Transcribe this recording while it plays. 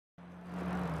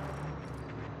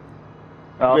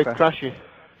Oh, We're okay. crashing.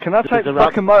 Can I take the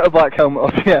fucking motorbike helmet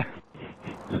off? Yeah.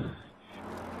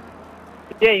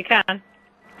 Yeah, you can.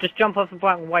 Just jump off the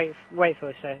bike and wait for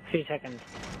a few seconds.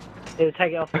 It'll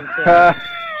take it off in Uh,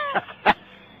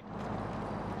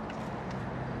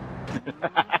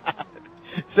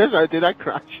 Says I did I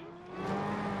crash?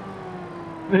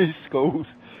 These skulls.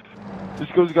 The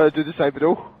skull's got to do the same at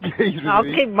all. I'll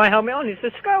keep my helmet on, it's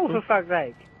a skull for fuck's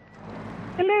sake.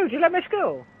 Hello, do you like my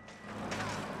skull?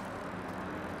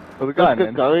 well, we're going Let's then.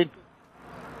 get going.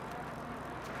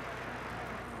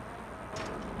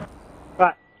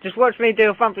 Right, just watch me do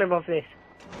a front flip off this.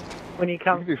 When you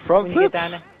come, You can do front when you get flips?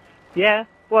 down there. Yeah,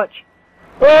 watch.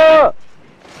 Oh!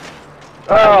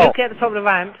 Right, look at the top of the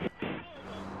ramp.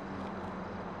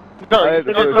 No, I it's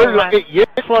hate the only like hit you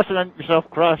twice and then yourself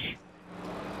crash.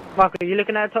 Michael, are you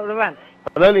looking at the top of the ramp?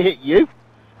 I'll only hit you.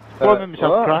 I made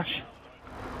myself what? crash.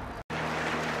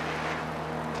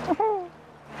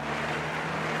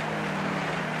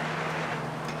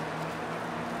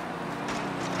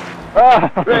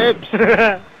 Ah! Ribs!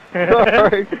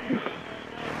 Sorry.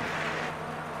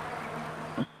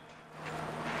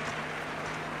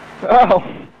 Oh!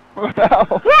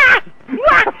 Ow!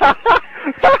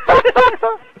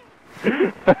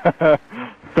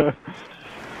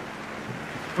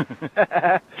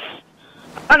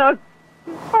 I know.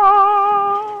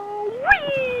 Oh,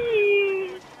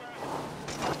 whee!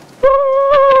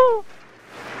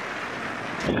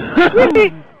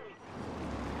 Whee!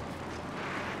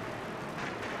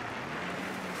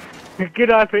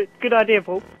 Good idea,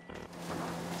 Paul.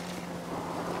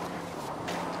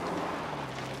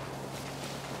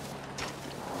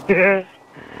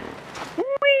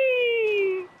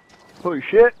 Whee! Holy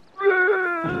shit!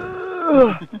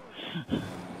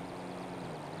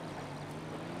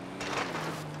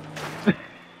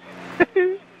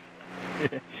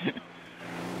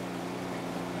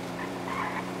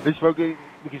 This probably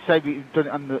we can say we've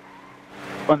done it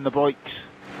on the bikes.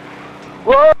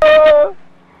 Whoa!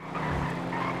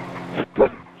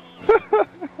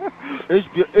 Who's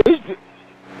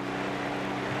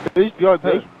behind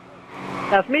me?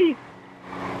 That's me.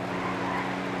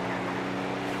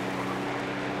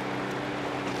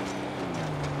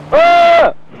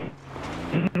 Ah!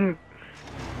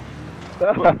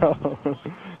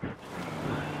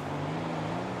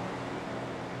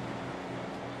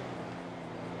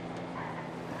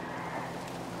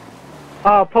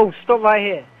 Oh, Paul, stop right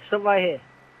here. Stop right here.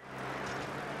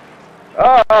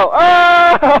 Oh!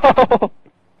 Oh!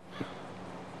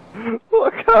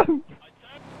 What a cunt!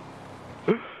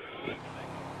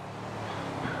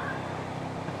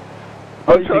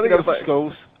 I'm trying to get back.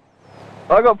 Skulls.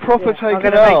 I got proper I'm taken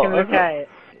gonna out. make him look at it.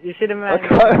 You see the I mountain in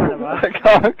front of us? can't,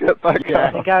 I can't get back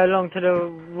Yeah. You out. go along to the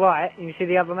right, and you see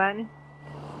the other mountain?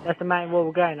 That's the mountain where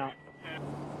we're going up.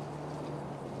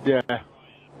 Yeah.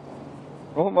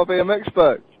 I want my BMX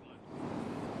back.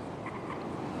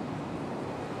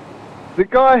 The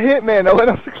guy hit me and I went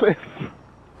off the cliff.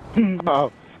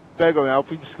 Oh, they're going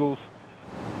helping schools.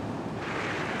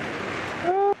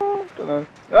 Oh, don't know.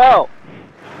 Oh!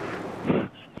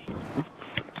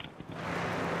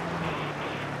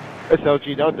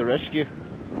 SLG down the rescue.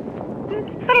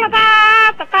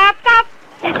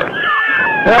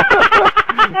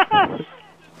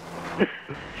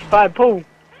 Right, Paul.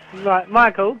 Right,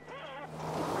 Michael.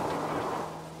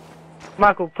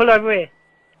 Michael, pull over here.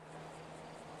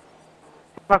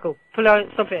 Michael, pull over,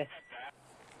 stop here.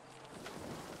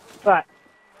 Right.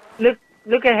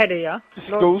 Look ahead of you.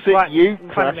 Schools Look, right you in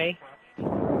front of me.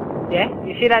 Yeah,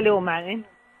 you see that little mountain in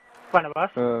front of us?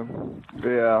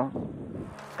 Yeah.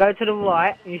 Go to the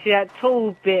right, you see that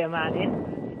tall bit of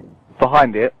mountain?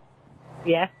 Behind it?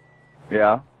 Yeah,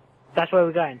 Yeah. that's where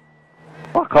we're going.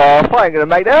 Fuck off, I ain't gonna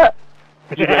make that!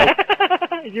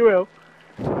 You will.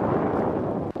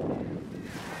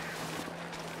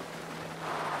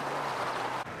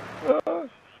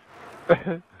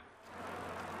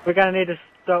 We're gonna need to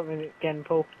stop it again,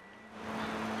 Paul.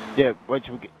 Yeah, wait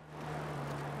till we get.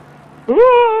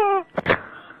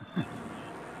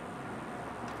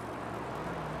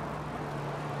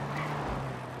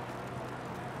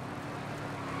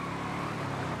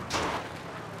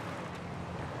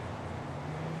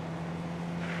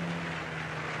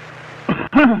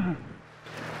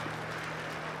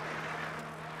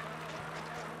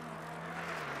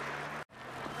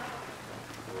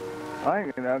 I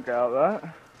ain't gonna get out of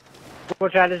that.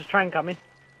 Watch out, there's a train coming.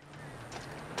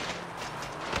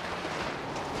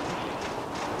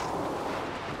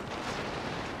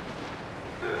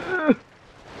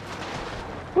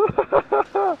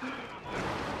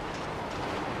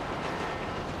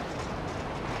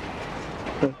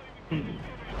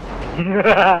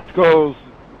 Schools,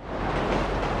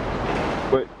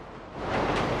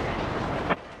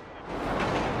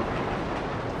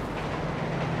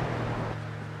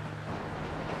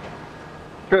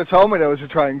 Could have told me there was a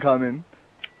train coming.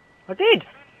 I did.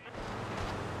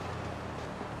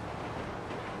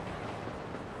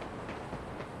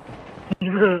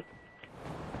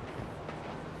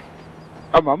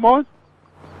 Am I mine?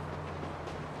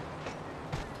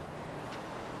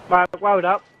 Right, rolled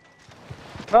up.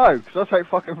 No, because I take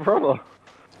fucking forever.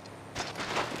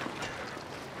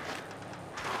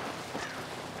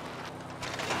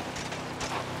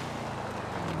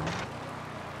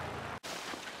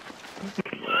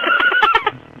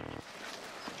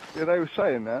 Yeah, they were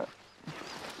saying that.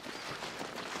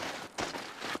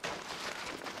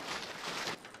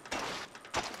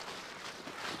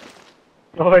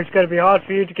 Oh, it's going to be hard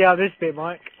for you to get out this bit,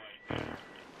 Mike.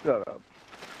 Shut up.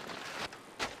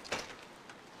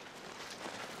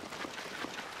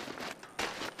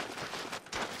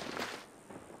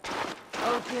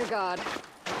 Oh, dear God.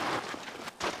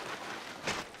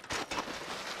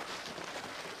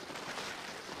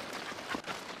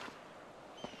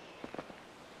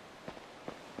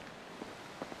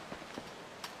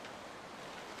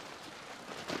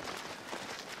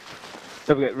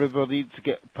 Don't forget, everybody to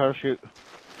get a parachute.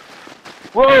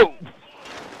 Whoa!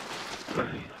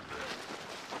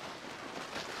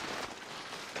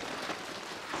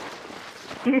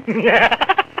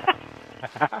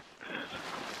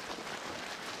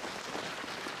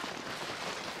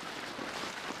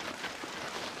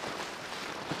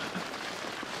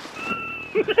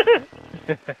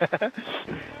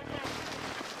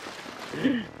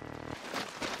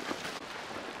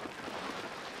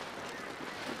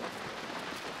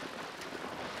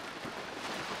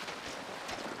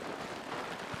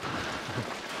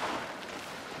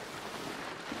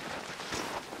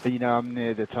 You know, I'm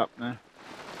near the top now.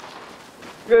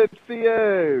 Good for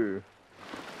you.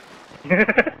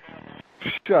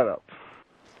 Shut up.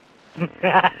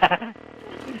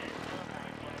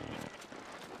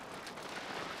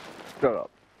 Shut up.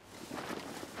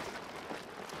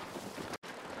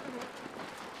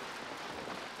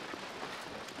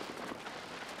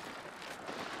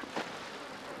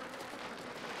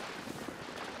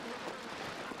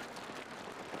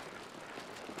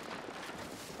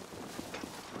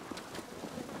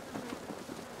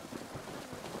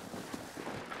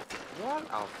 What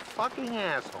a fucking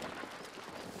asshole.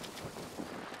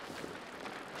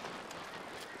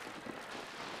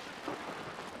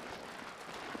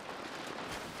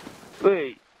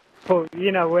 Wait. Well,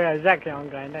 you know where exactly I'm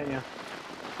going, don't you?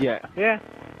 Yeah. Yeah.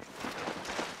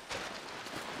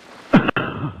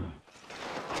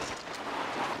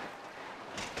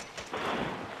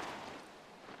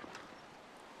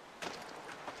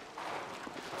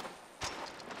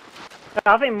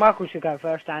 I think Michael should go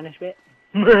first down this bit.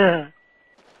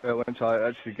 Once I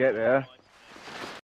actually get there.